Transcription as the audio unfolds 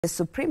The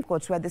Supreme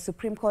Court, where the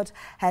Supreme Court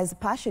has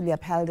partially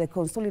upheld a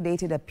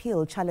consolidated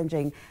appeal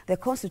challenging the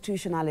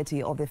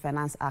constitutionality of the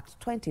Finance Act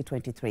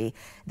 2023.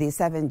 The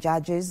 7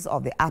 judges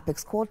of the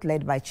Apex Court,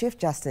 led by Chief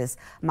Justice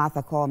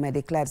Martha Koome,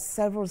 declared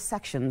several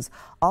sections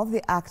of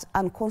the Act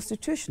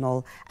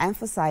unconstitutional,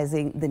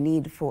 emphasizing the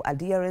need for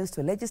adherence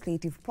to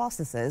legislative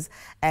processes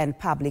and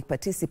public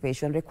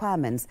participation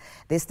requirements.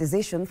 This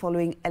decision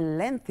following a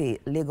lengthy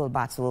legal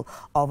battle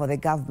over the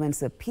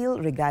government's appeal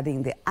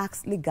regarding the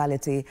Act's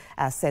legality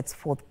sets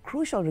forth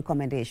crucial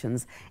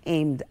recommendations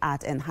aimed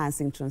at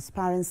enhancing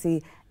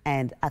transparency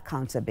and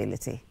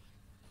accountability.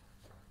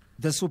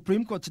 The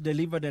Supreme Court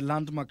delivered a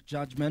landmark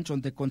judgment on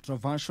the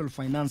controversial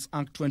Finance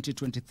Act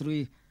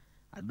 2023,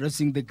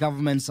 addressing the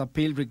government's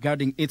appeal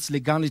regarding its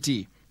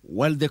legality.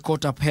 While the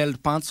court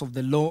upheld parts of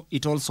the law,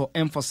 it also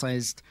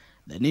emphasized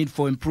the need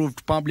for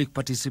improved public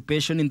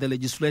participation in the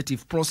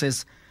legislative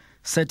process,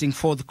 setting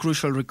forth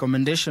crucial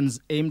recommendations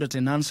aimed at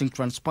enhancing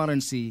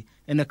transparency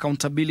and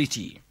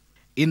accountability.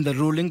 In the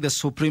ruling, the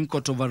Supreme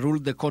Court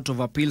overruled the Court of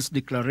Appeal's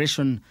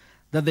declaration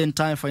that the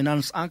entire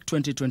Finance Act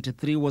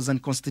 2023 was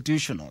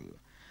unconstitutional.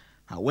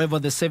 However,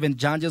 the 7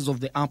 judges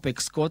of the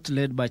Apex Court,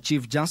 led by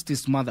Chief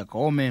Justice Martha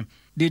Koome,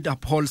 did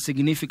uphold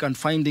significant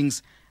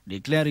findings,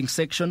 declaring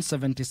Section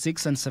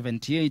 76 and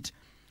 78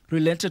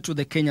 related to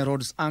the Kenya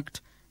Roads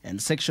Act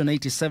and Section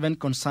 87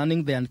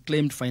 concerning the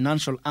Unclaimed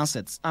Financial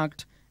Assets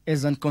Act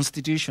as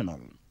unconstitutional.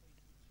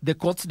 The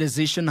court's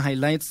decision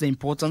highlights the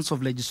importance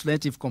of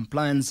legislative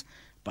compliance,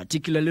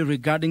 particularly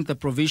regarding the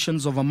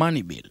provisions of a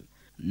money bill.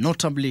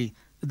 Notably,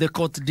 the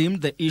court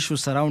deemed the issue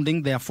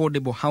surrounding the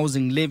affordable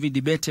housing levy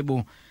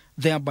debatable,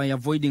 thereby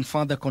avoiding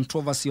further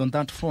controversy on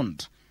that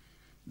front.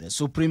 The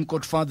Supreme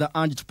Court further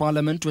urged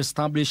Parliament to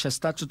establish a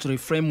statutory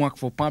framework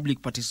for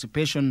public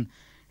participation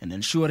and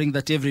ensuring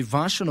that every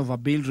version of a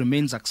bill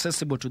remains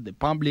accessible to the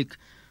public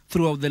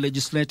throughout the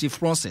legislative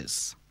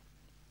process.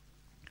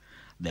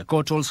 The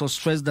court also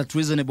stressed that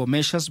reasonable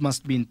measures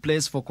must be in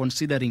place for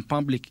considering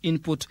public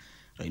input,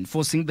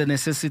 reinforcing the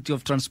necessity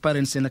of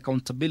transparency and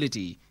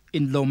accountability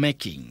in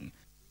lawmaking.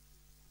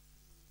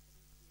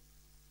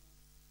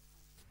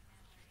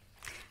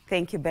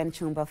 Thank you, Ben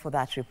Chumba, for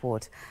that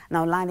report.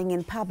 Now, learning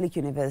in public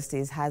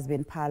universities has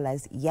been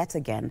paralyzed yet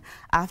again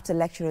after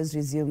lecturers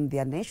resumed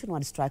their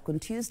nationwide strike on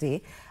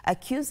Tuesday,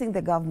 accusing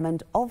the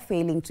government of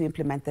failing to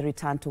implement the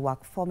return to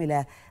work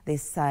formula they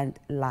signed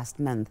last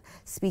month.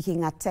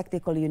 Speaking at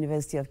Technical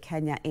University of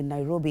Kenya in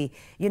Nairobi,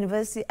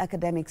 University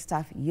Academic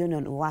Staff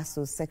Union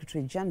UASU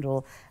Secretary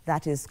General,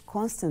 that is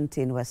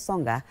Constantine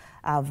Wesonga,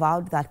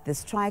 vowed that the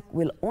strike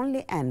will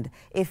only end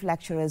if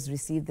lecturers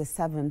receive the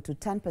 7 to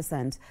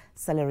 10%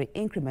 salary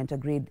increment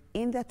agreed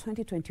in their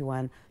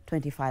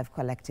 2021-25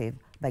 collective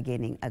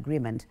bargaining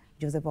agreement.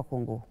 Joseph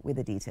Okungu with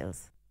the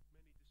details.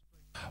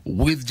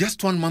 With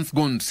just 1 month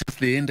gone since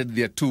they ended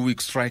their 2-week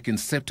strike in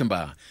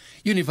September,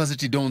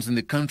 university dons in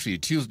the country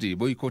Tuesday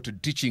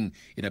boycotted teaching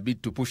in a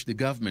bid to push the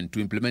government to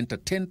implement a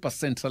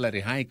 10% salary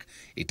hike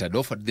it had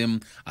offered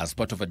them as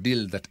part of a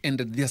deal that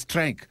ended their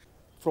strike.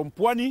 From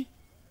Pwani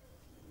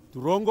to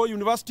Rongo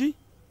University,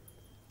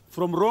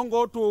 from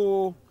Rongo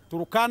to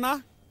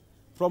Turkana,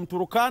 from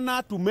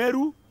Turkana to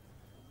Meru,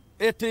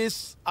 it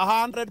is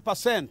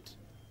 100%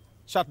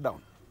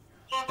 shutdown.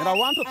 And I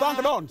want to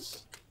thank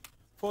Dons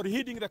for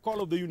heeding the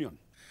call of the union.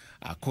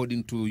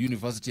 According to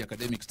University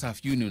Academic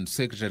Staff Union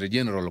Secretary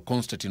General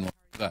Constantine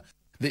Wesonga,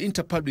 the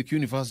Interpublic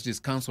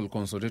Universities Council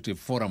Consultative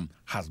Forum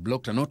has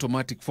blocked an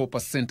automatic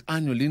 4%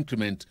 annual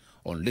increment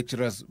on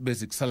lecturers'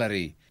 basic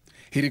salary.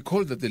 He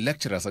recalled that the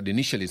lecturers had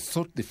initially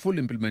sought the full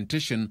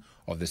implementation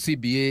of the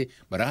CBA,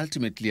 but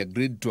ultimately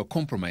agreed to a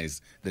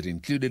compromise that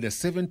included a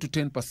 7 to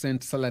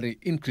 10% salary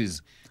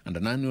increase and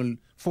an annual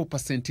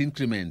 4%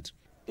 increment.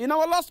 In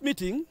our last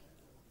meeting,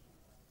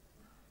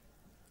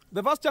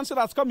 the Vice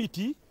Chancellor's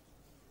Committee,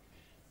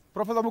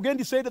 Professor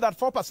Mugendi, said that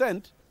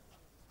 4%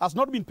 has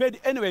not been paid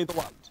anywhere in the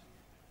world.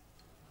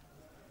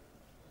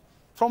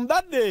 From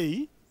that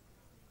day,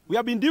 we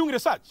have been doing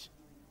research.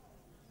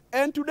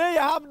 And today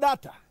I have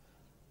data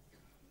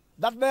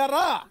that there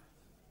are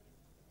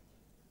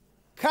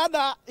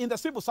cadre in the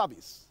civil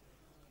service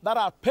that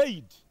are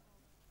paid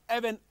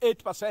even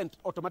 8%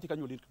 automatic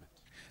annual increment.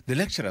 The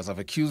lecturers have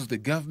accused the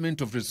government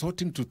of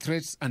resorting to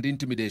threats and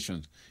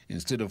intimidations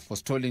instead of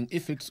forestalling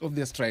effects of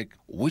their strike,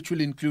 which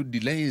will include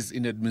delays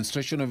in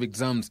administration of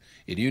exams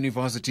in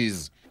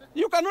universities.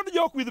 You cannot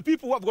joke with the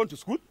people who have gone to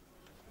school.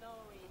 No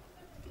way.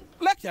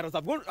 Lecturers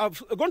have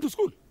gone to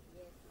school.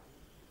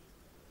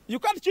 You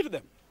can't cheat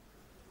them.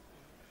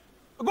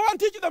 Go and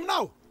teach them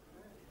now.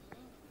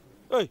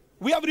 Hey,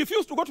 we have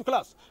refused to go to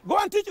class. Go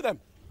and teach them.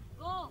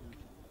 Go.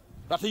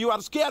 That you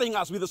are scaring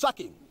us with the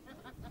sacking.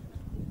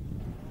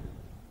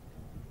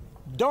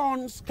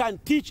 Dons can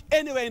teach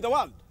anywhere in the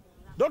world.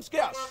 Don't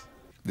scare us.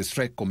 The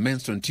strike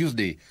commenced on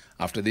Tuesday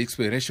after the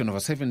expiration of a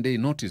 7-day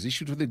notice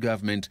issued to the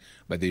government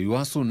by the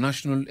UASU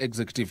National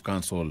Executive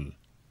Council.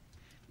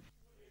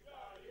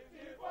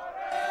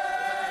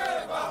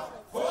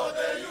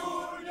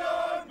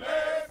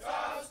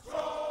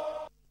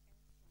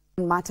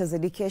 Matters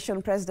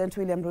education, President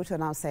William Ruto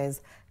now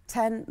says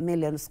 10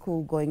 million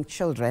school-going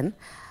children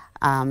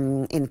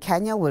in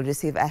Kenya will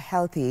receive a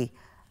healthy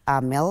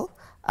meal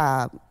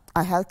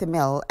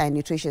and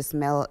nutritious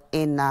meal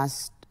in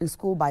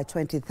school by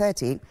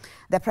 2030.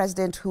 The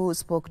president, who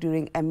spoke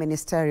during a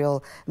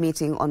ministerial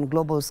meeting on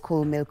Global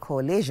School Meal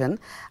Coalition,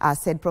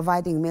 said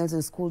providing meals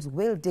in schools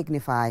will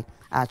dignify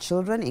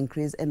children,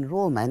 increase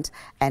enrollment,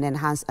 and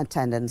enhance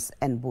attendance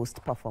and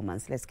boost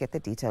performance. Let's get the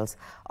details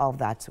of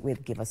that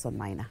with Giverson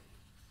Minor.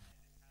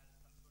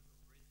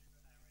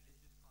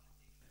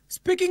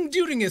 Speaking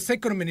during a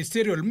second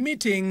ministerial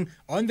meeting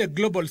on the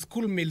Global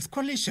School Meals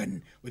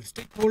Coalition with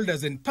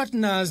stakeholders and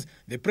partners,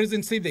 the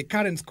president said the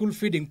current school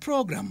feeding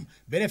program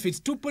benefits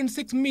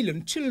 2.6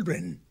 million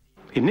children.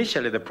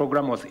 Initially, the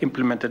program was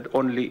implemented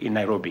only in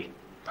Nairobi.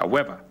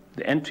 However,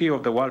 the entry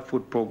of the World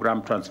Food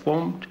Program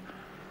transformed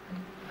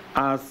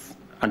as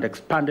an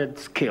expanded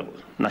scale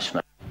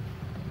nationally.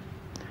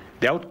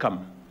 The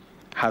outcome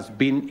has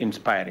been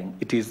inspiring.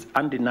 It is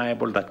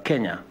undeniable that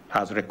Kenya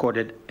has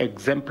recorded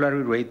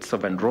exemplary rates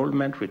of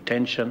enrollment,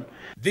 retention.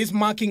 This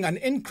marking an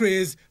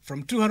increase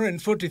from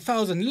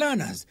 240,000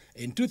 learners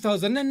in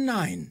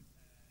 2009.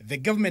 The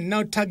government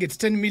now targets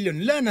 10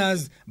 million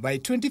learners by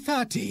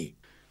 2030.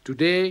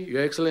 Today,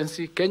 Your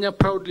Excellency, Kenya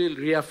proudly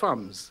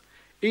reaffirms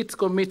its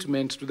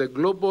commitment to the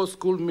Global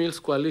School Meals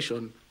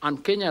Coalition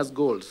and Kenya's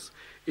goals,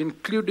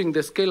 including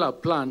the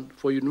scale-up plan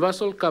for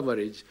universal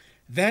coverage.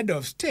 The head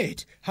of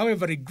state,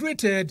 however,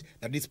 regretted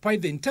that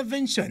despite the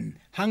intervention,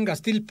 hunger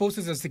still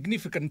poses a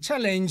significant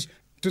challenge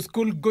to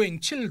school-going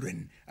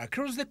children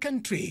across the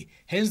country,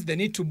 hence the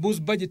need to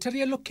boost budgetary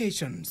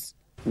allocations.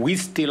 We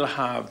still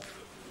have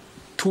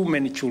too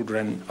many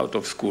children out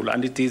of school,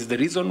 and it is the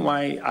reason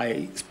why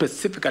I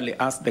specifically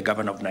asked the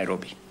governor of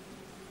Nairobi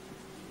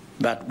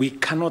that we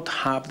cannot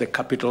have the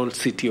capital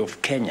city of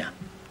Kenya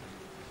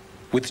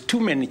with too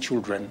many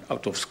children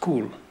out of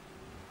school,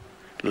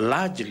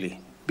 largely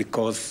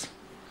because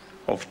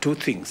of two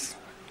things: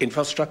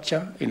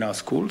 infrastructure in our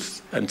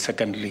schools, and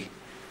secondly,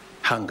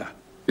 hunger.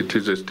 It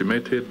is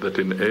estimated that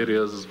in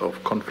areas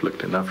of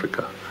conflict in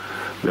Africa,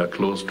 there are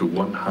close to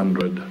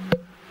 100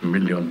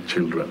 million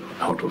children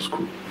out of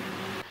school.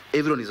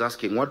 Everyone is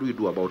asking, what do we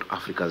do about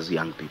Africa's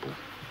young people?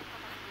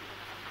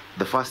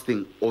 The first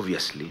thing,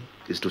 obviously,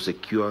 is to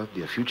secure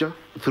their future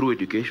through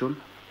education,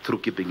 through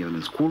keeping them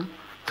in school,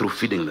 through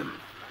feeding them.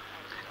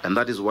 And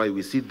that is why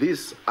we see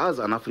this as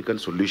an African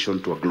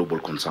solution to a global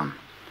concern.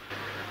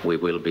 We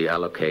will be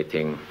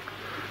allocating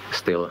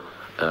still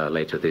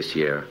later this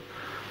year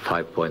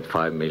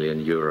 5.5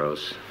 million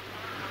euros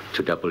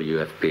to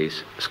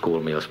WFP's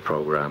school meals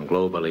program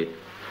globally,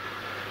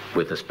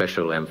 with a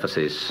special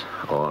emphasis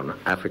on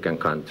African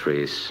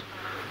countries,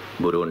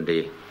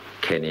 Burundi,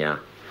 Kenya,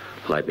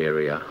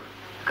 Liberia,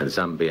 and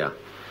Zambia,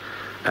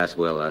 as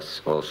well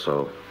as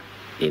also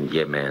in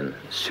Yemen,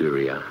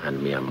 Syria, and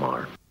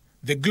Myanmar.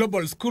 The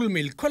Global School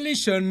Meal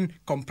Coalition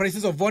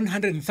comprises of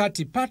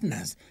 130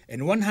 partners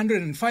and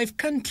 105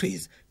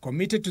 countries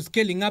committed to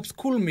scaling up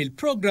school meal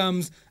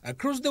programs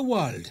across the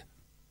world.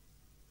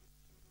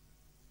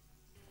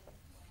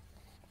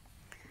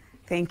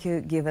 Thank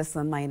you,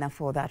 Giverson Maina,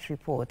 for that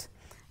report.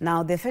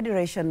 Now, the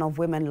Federation of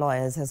Women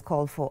Lawyers has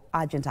called for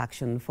urgent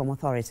action from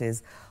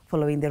authorities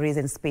following the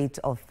recent spate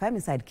of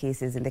femicide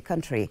cases in the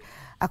country.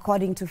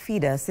 According to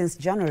FIDA, since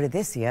January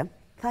this year,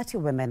 30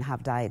 women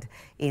have died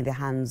in the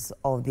hands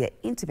of their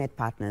intimate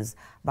partners,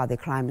 but the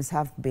crimes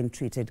have been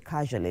treated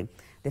casually.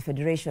 The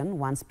Federation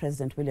wants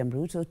President William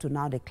Ruto to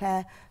now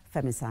declare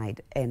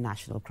femicide a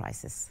national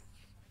crisis.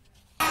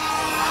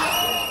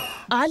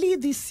 Early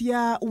this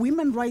year,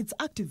 women rights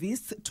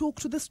activists took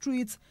to the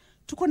streets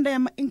to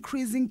condemn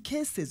increasing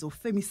cases of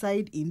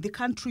femicide in the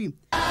country.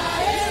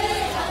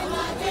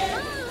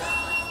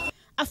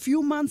 A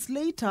few months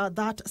later,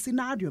 that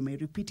scenario may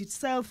repeat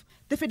itself.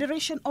 The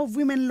Federation of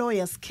Women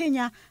Lawyers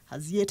Kenya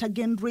has yet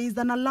again raised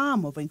an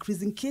alarm of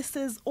increasing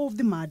cases of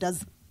the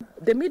murders.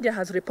 The media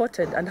has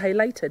reported and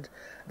highlighted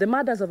the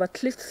murders of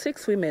at least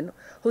 6 women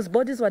whose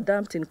bodies were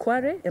dumped in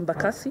Kware and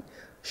Bakassi,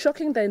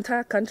 shocking the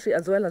entire country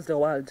as well as the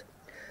world.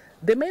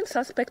 The main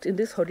suspect in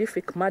these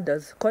horrific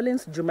murders,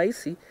 Collins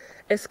Jumaisi,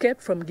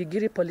 escaped from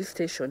Gigiri police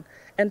station,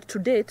 and to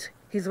date,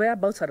 his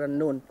whereabouts are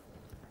unknown.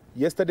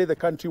 Yesterday, the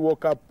country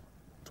woke up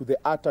to the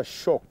utter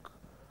shock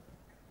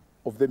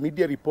of the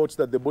media reports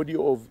that the body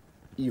of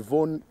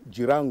Yvonne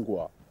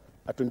Jirangwa,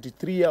 a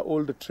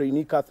 23-year-old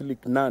trainee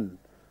Catholic nun,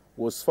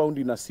 was found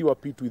in a sewer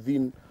pit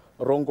within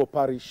Rongo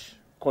Parish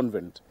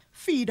Convent.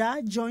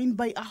 FIDA, joined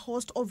by a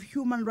host of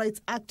human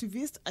rights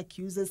activists,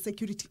 accuses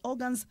security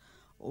organs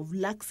of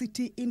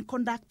laxity in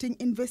conducting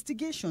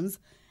investigations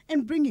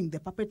and bringing the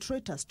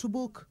perpetrators to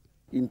book.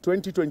 In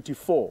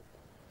 2024,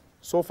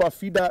 so far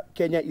FIDA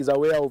Kenya is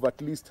aware of at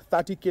least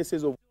 30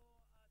 cases of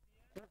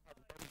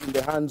in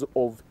the hands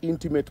of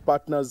intimate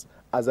partners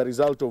as a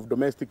result of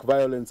domestic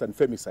violence and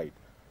femicide.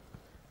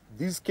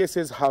 These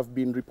cases have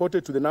been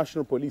reported to the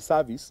National Police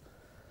Service,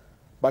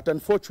 but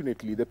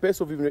unfortunately, the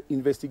pace of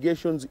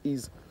investigations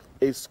is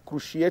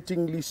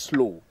excruciatingly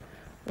slow.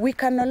 We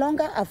can no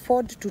longer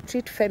afford to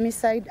treat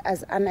femicide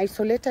as an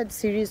isolated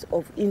series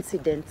of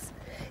incidents.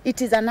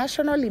 It is a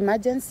national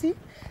emergency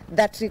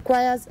that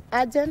requires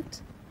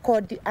urgent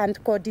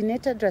and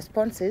coordinated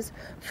responses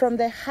from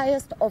the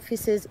highest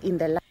offices in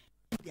the land.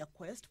 In their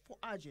quest for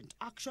urgent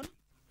action,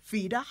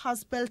 FIDA has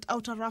spelled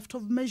out a raft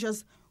of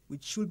measures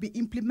which should be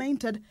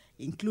implemented,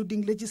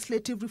 including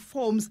legislative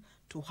reforms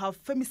to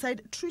have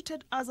femicide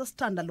treated as a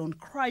standalone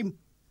crime.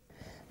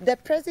 The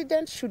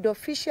President should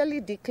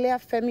officially declare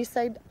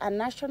femicide a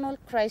national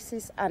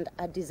crisis and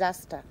a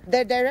disaster.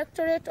 The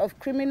Directorate of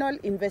Criminal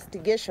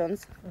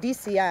Investigations,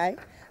 DCI,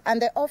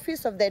 and the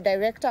Office of the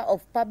Director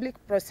of Public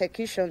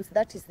Prosecutions,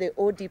 that is the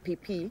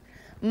ODPP,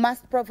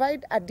 must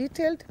provide a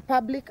detailed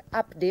public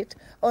update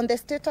on the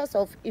status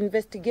of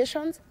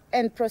investigations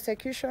and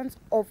prosecutions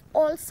of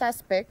all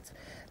suspects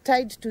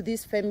tied to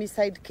these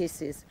femicide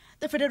cases.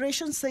 The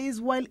Federation says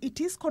while it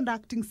is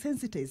conducting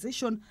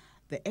sensitization,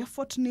 the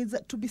effort needs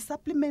to be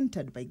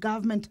supplemented by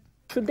government.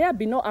 Should there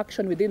be no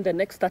action within the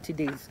next 30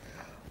 days,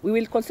 we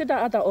will consider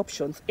other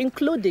options,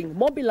 including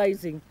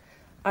mobilizing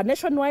a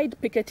nationwide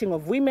picketing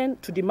of women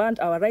to demand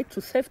our right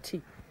to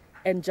safety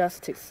and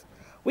justice.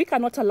 We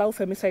cannot allow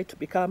femicide to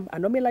become a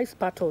normalized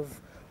part of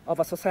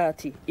our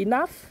society.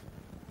 Enough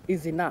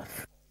is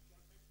enough.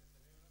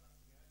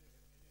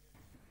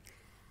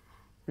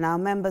 Now,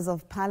 members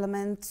of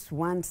parliament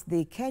want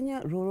the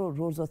Kenya Rural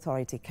Roads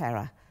Authority,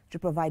 KERA, to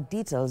provide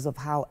details of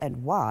how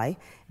and why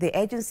the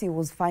agency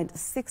was fined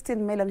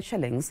 16 million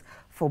shillings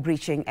for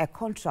breaching a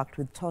contract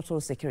with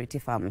Total Security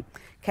Firm.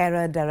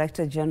 KERA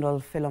Director General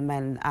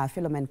Philomen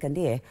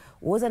Kandie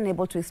was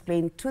unable to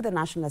explain to the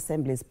National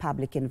Assembly's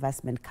Public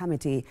Investment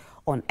Committee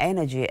on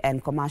Energy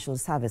and Commercial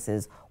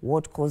Services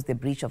what caused the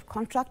breach of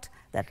contract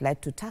that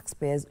led to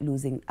taxpayers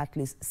losing at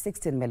least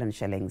 16 million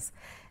shillings.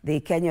 The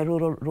Kenya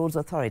Rural Roads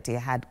Authority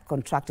had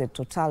contracted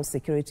Total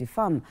Security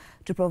Firm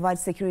to provide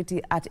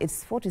security at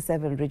its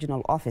 47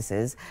 regional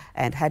offices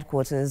and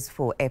headquarters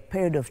for a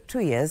period of 2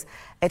 years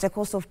at a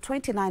cost of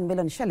 29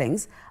 million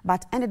shillings,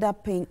 but ended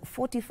up paying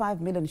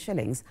 45 million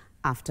shillings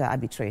after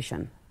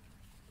arbitration.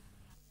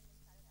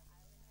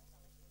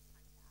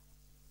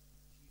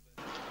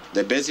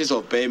 The basis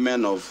of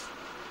payment of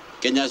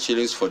Kenya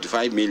shillings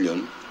 45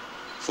 million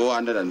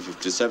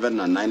 457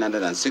 and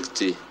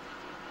 960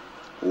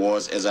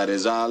 was as a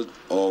result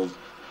of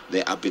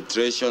the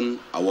arbitration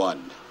award.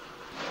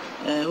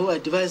 Who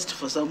advised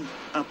for some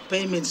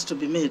payments to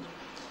be made,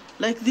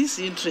 like this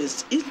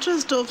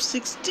interest of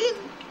 16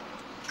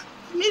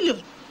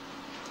 million.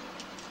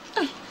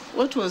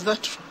 What was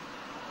that from?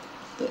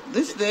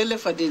 This is the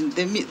elephant in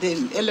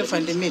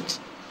the meat.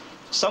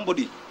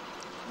 Somebody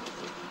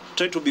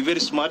tried to be very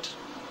smart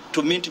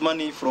to mint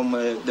money from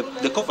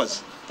the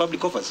coffers, public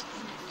coffers.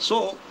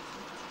 So,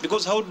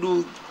 because how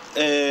do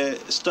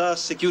Star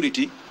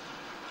Security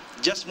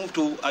just move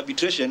to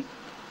arbitration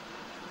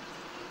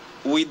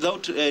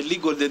without the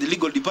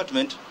legal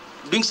department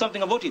doing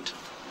something about it?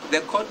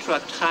 The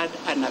contract had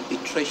an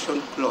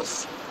arbitration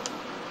clause.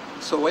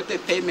 So when the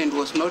payment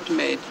was not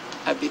made,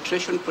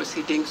 arbitration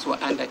proceedings were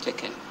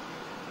undertaken,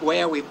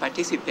 where we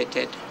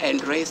participated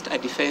and raised a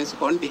defense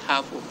on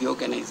behalf of the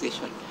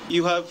organization.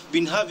 You have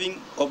been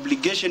having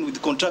obligation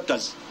with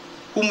contractors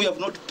whom we have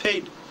not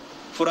paid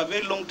for a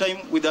very long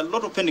time with a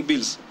lot of pending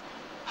bills.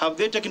 Have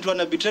they taken to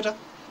an arbitrator?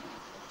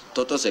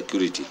 Total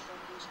Security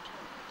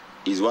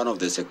is one of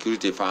the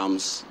security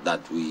firms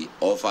that we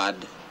offered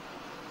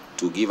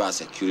to give us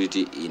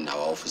security in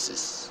our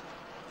offices.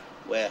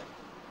 Where?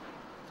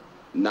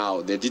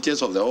 Now, the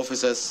details of the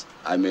offices,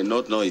 I may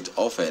not know it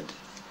offered,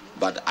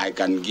 but I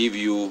can give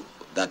you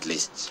that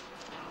list.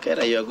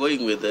 KERA, you are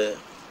going with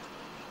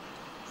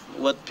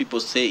what people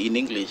say in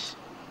English,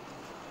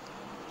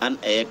 an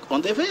egg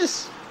on the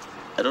face.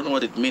 I don't know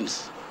what it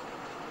means,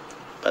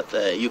 but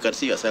you can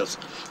see yourselves.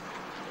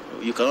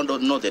 You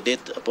cannot know the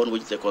date upon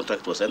which the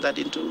contract was entered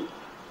into,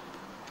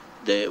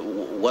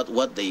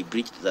 what they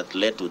breached that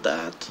led to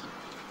that,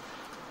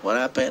 what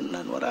happened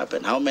and what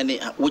happened,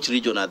 which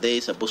region are they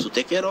supposed to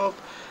take care of,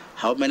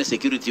 how many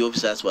security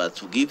officers were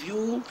to give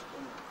you,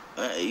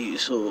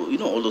 so you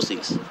know all those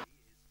things.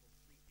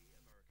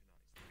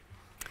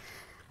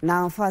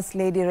 Now, First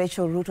Lady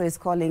Rachel Ruto is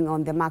calling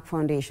on the Mark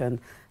Foundation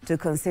to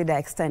consider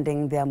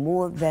extending their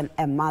More Than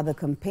a Mother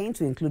campaign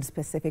to include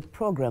specific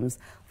programs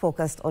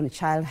focused on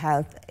child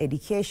health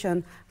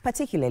education,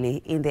 particularly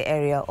in the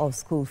area of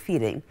school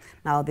feeding.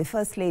 Now, the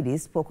First Lady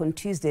spoke on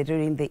Tuesday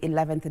during the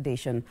 11th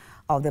edition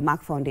of the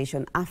Mark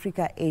Foundation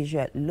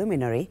Africa-Asia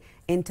Luminary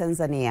in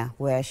Tanzania,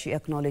 where she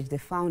acknowledged the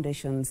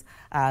foundation's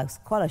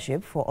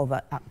scholarship for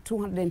over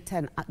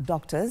 210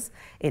 doctors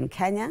in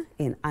Kenya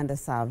in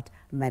underserved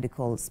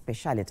medical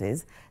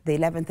specialties. The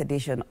 11th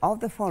edition of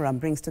the forum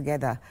brings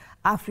together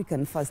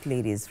African First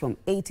Ladies from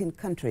 18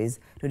 countries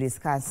to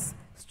discuss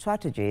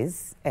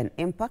strategies and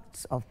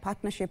impacts of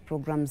partnership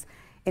programs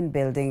in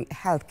building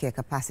healthcare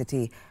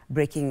capacity,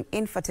 breaking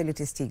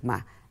infertility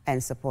stigma,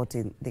 and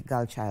supporting the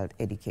girl-child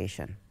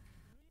education.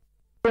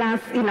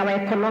 Plans in our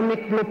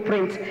economic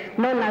blueprint,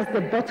 known as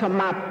the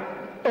bottom-up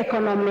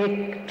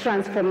economic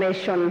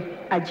transformation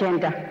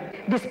agenda.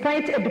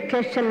 Despite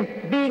education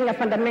being a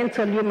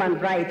fundamental human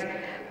right,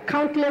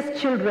 countless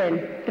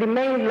children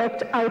remain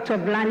locked out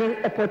of learning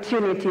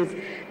opportunities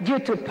due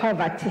to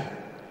poverty,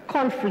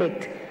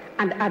 conflict,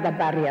 and other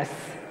barriers.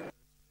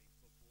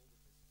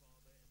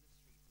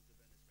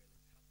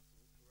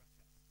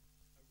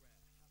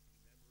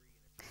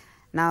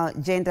 Now,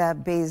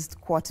 gender-based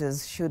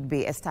quotas should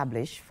be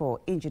established for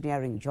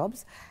engineering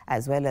jobs,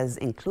 as well as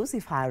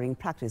inclusive hiring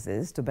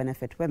practices to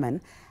benefit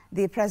women.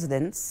 The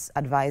President's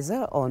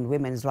advisor on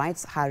women's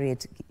rights,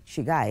 Harriet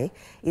Chigai,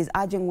 is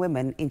urging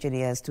women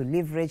engineers to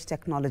leverage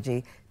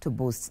technology to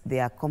boost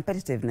their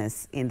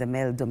competitiveness in the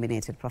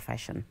male-dominated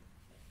profession.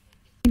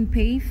 In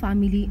pay,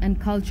 family and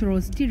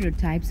cultural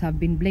stereotypes have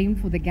been blamed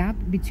for the gap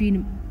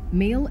between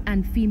male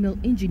and female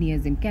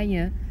engineers in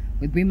Kenya,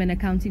 with women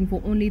accounting for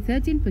only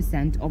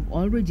 13% of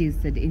all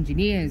registered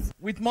engineers.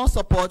 With more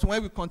support,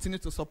 when we continue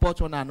to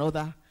support one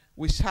another,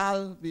 we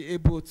shall be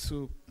able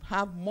to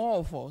have more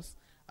of us,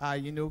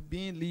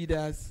 being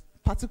leaders,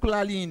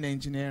 particularly in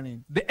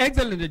engineering. The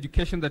excellent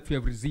education that we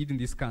have received in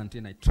this country,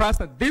 and I trust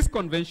that this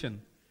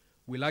convention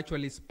will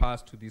actually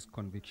pass to this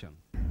conviction.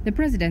 The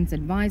President's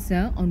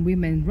advisor on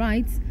women's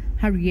rights,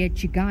 Harriet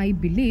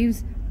Chigai,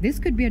 believes this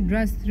could be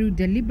addressed through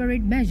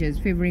deliberate measures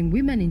favoring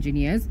women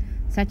engineers,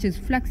 such as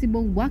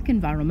flexible work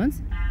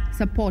environments,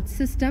 support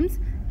systems,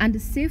 and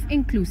safe,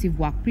 inclusive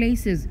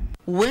workplaces.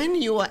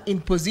 When you are in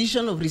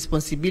position of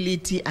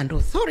responsibility and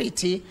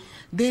authority,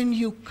 then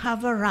you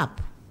cover up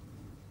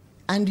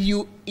and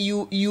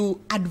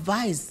you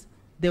advise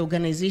the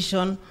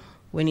organization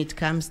when it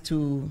comes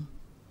to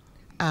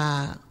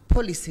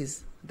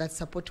policies that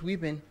support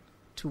women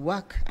to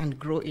work and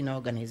grow in our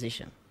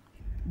organization.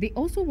 They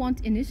also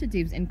want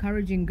initiatives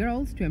encouraging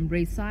girls to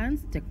embrace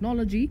science,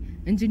 technology,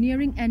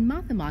 engineering and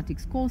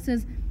mathematics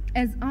courses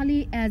as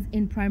early as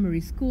in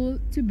primary school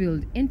to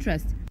build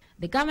interest.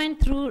 The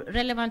government, through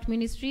relevant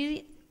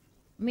ministries,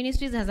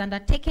 has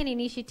undertaken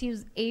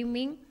initiatives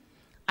aiming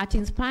at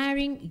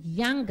inspiring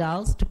young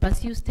girls to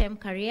pursue STEM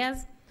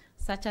careers,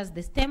 such as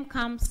the STEM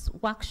camps,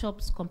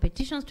 workshops,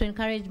 competitions to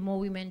encourage more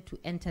women to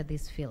enter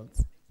these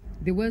fields.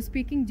 They were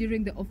speaking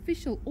during the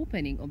official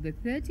opening of the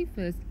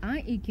 31st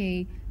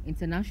IEK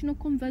International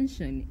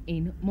Convention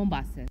in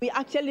Mombasa. We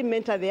actually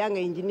mentor the young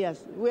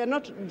engineers. We are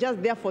not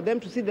just there for them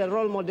to see the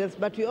role models,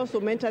 but we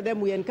also mentor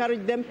them, we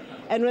encourage them,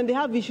 and when they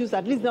have issues,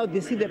 at least now they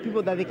see the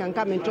people that they can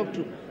come and talk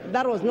to.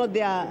 That was not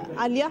there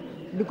earlier,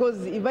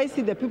 because if I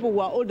see the people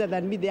who are older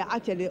than me, they are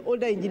actually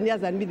older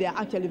engineers than me, they are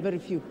actually very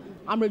few.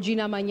 I'm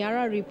Regina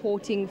Manyara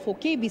reporting for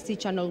KBC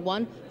Channel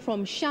 1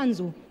 from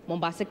Shanzu,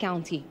 Mombasa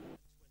County.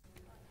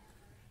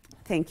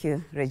 Thank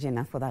you,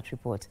 Regina, for that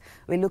report.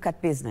 We look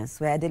at business,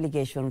 where a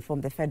delegation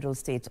from the federal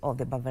state of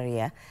the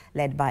Bavaria,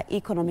 led by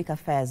Economic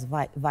Affairs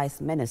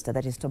Vice Minister,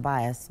 that is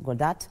Tobias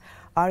Godat,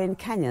 are in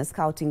Kenya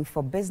scouting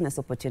for business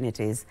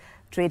opportunities.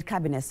 Trade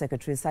Cabinet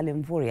Secretary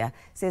Salim Vuria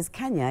says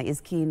Kenya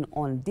is keen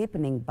on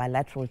deepening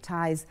bilateral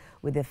ties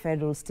with the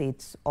federal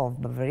state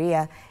of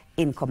Bavaria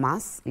in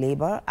commerce,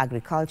 labor,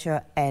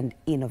 agriculture, and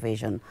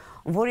innovation.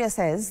 Vuria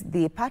says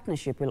the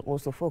partnership will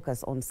also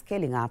focus on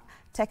scaling up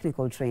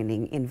technical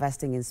training,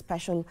 investing in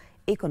special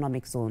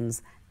economic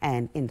zones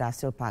and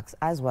industrial parks,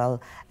 as well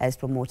as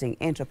promoting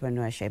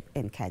entrepreneurship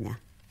in Kenya.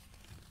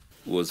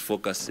 Was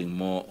focusing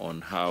more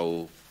on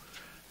how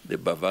the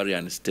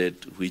Bavarian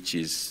state, which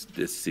is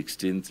the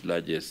 16th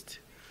largest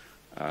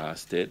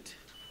state,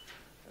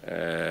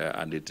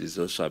 and it is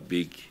also a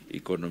big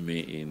economy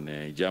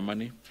in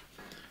Germany,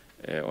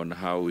 on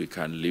how we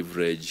can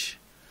leverage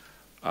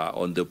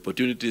on the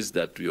opportunities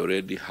that we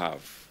already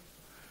have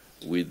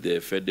with the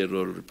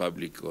Federal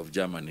Republic of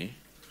Germany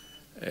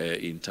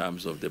in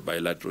terms of the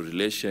bilateral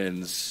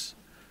relations,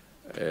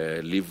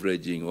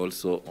 leveraging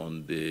also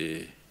on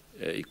the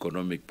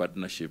economic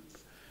partnership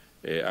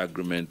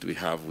agreement we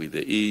have with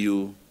the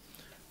EU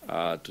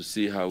to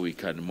see how we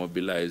can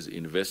mobilize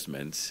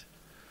investments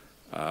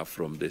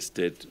from the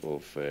state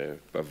of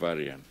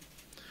Bavaria.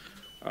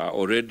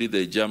 Already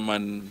the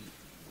German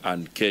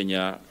and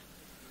Kenya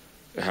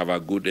have a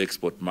good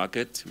export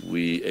market.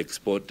 We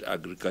export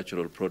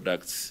agricultural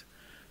products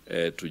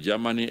to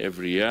Germany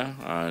every year,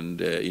 and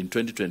in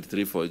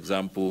 2023, for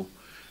example,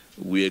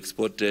 we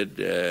exported,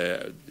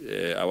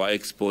 our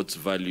exports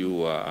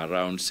value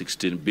around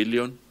 16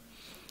 billion,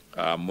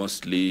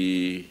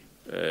 mostly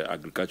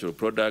agricultural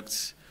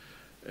products,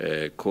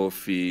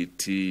 coffee,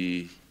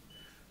 tea,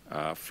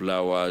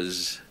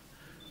 flowers,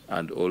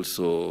 and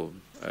also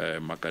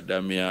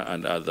macadamia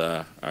and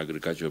other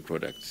agricultural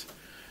products.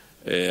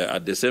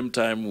 At the same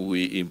time,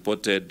 we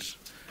imported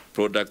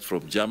products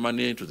from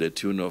Germany to the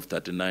tune of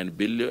 39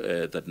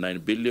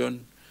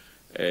 billion,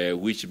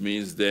 which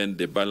means then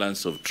the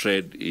balance of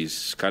trade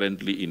is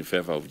currently in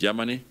favor of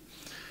Germany.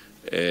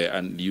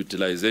 And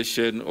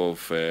utilization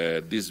of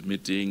these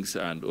meetings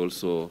and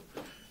also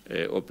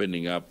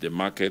opening up the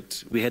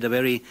market. We had a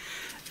very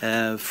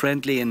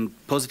friendly and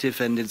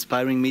positive and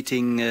inspiring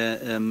meeting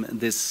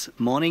this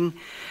morning.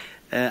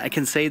 I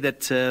can say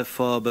that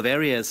for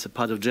Bavaria, as a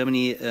part of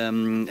Germany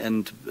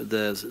and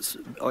the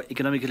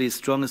economically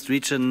strongest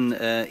region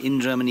in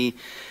Germany,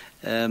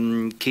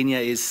 Kenya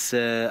is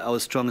our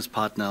strongest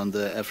partner on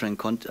the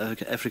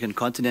African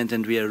continent,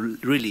 and we are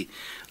really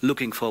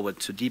looking forward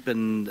to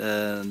deepen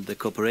the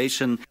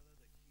cooperation.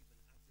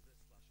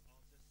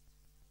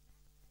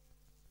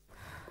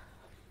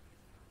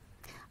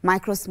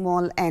 Micro,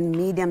 small and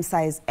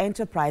medium-sized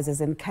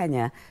enterprises in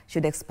Kenya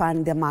should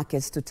expand their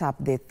markets to tap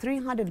the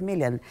 300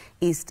 million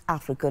East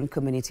African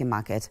community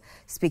market.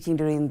 Speaking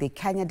during the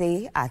Kenya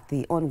Day at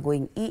the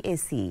ongoing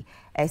EAC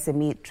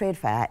SME Trade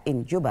Fair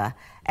in Juba,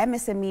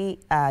 MSME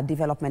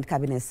Development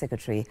Cabinet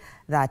Secretary,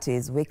 that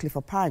is Wycliffe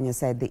Oparanya,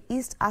 said the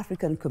East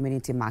African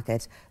community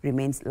market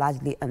remains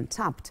largely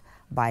untapped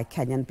by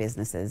Kenyan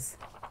businesses.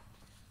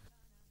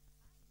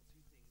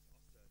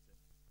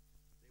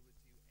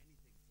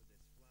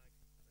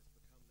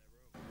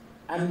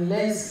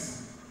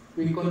 Unless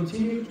we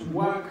continue to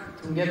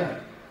work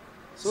together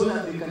so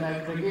that we can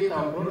aggregate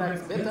our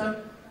products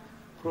better,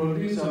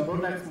 produce our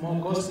products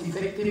more cost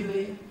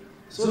effectively,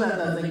 so that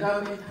as the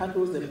government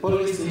handles the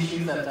policy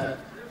issues that are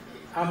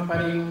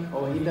hampering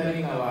or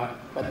hindering our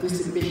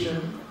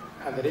participation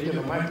at the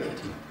regional market,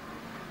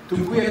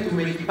 tukuwe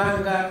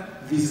tumejipanga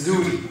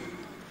vizuri.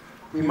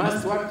 We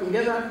must work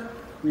together,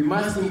 we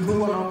must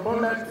improve on our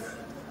products,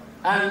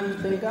 and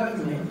the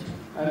government,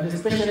 and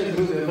especially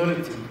through the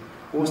authority,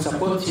 will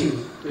support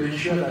you to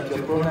ensure that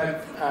your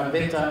products are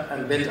better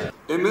and better.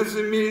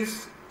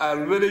 MSMEs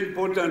are very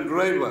important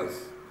drivers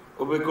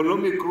of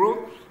economic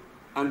growth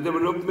and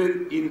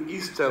development in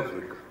East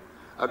Africa,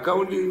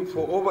 accounting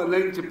for over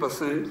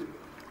 90%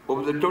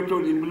 of the total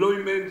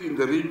employment in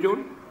the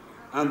region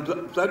and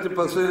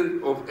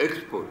 30% of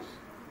exports.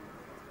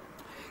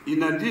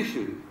 In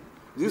addition,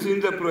 these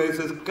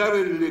enterprises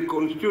currently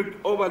constitute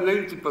over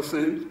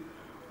 90%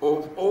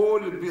 of all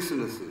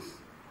businesses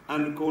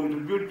and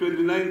contribute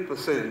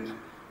 29%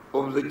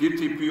 of the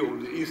GDP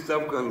of the East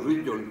African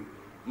region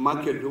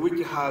market, which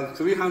has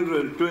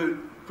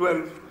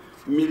 312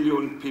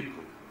 million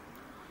people.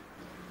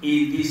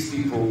 In these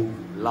people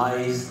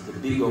lies the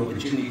big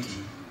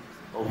opportunity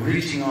of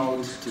reaching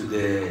out to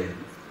the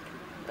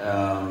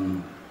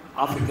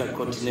African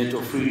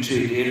Continental Free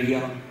Trade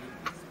Area.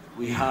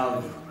 We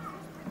have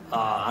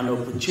an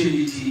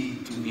opportunity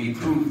to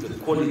improve the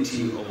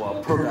quality of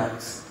our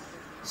products,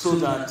 so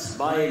that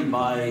by and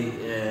by,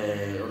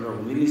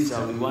 Honorable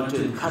Minister, we want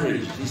to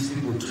encourage these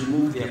people to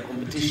remove their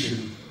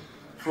competition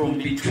from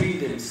between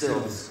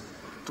themselves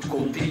to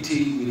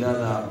competing with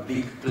other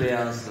big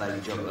players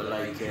like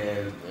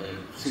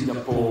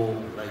Singapore,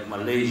 like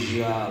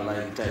Malaysia,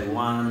 like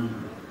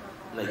Taiwan,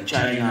 like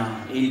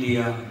China,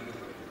 India,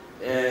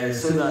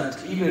 so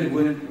that even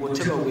when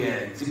whatever we are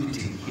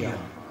exhibiting here,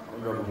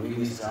 Honorable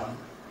Minister,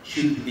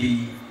 should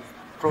be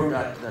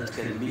product that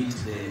can meet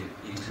the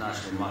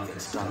international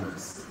market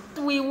standards.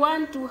 We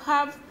want to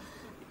have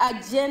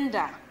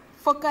agenda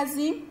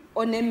focusing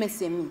on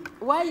MSME.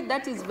 Why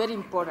that is very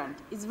important?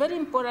 It's very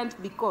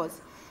important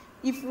because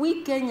if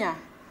we, Kenya,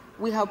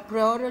 we have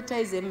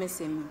prioritized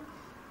MSME,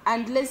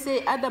 and let's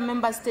say other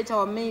member states,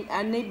 our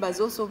neighbors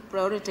also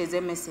prioritize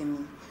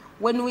MSME,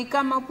 when we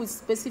come up with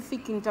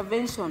specific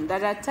intervention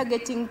that are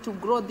targeting to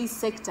grow this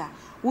sector,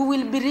 we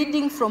will be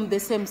reading from the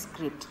same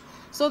script.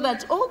 So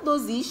that all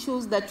those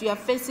issues that we are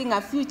facing,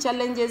 a few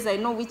challenges I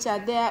know which are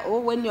there,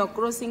 or when you're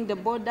crossing the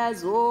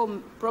borders, or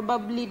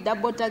probably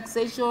double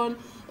taxation,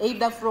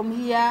 either from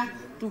here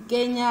to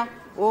Kenya,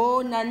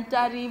 or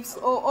non-tariffs,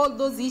 or all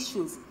those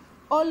issues.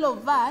 All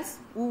of us,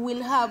 we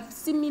will have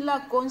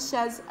similar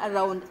conscience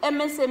around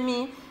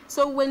MSME.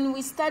 So when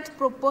we start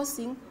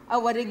proposing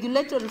our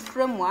regulatory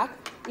framework,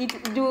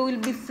 there will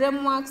be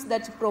frameworks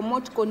that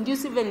promote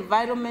conducive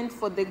environment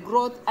for the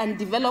growth and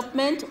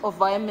development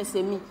of our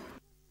MSME.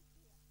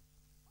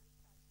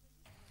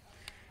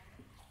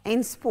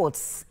 In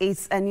sports,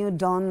 it's a new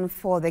dawn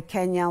for the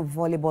Kenya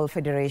Volleyball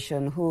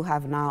Federation, who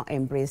have now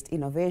embraced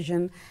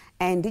innovation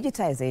and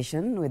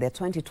digitization with the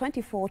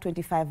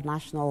 2024-25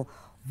 National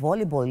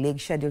Volleyball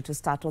League scheduled to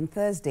start on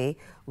Thursday,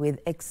 with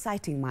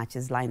exciting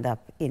matches lined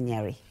up in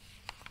Nyeri.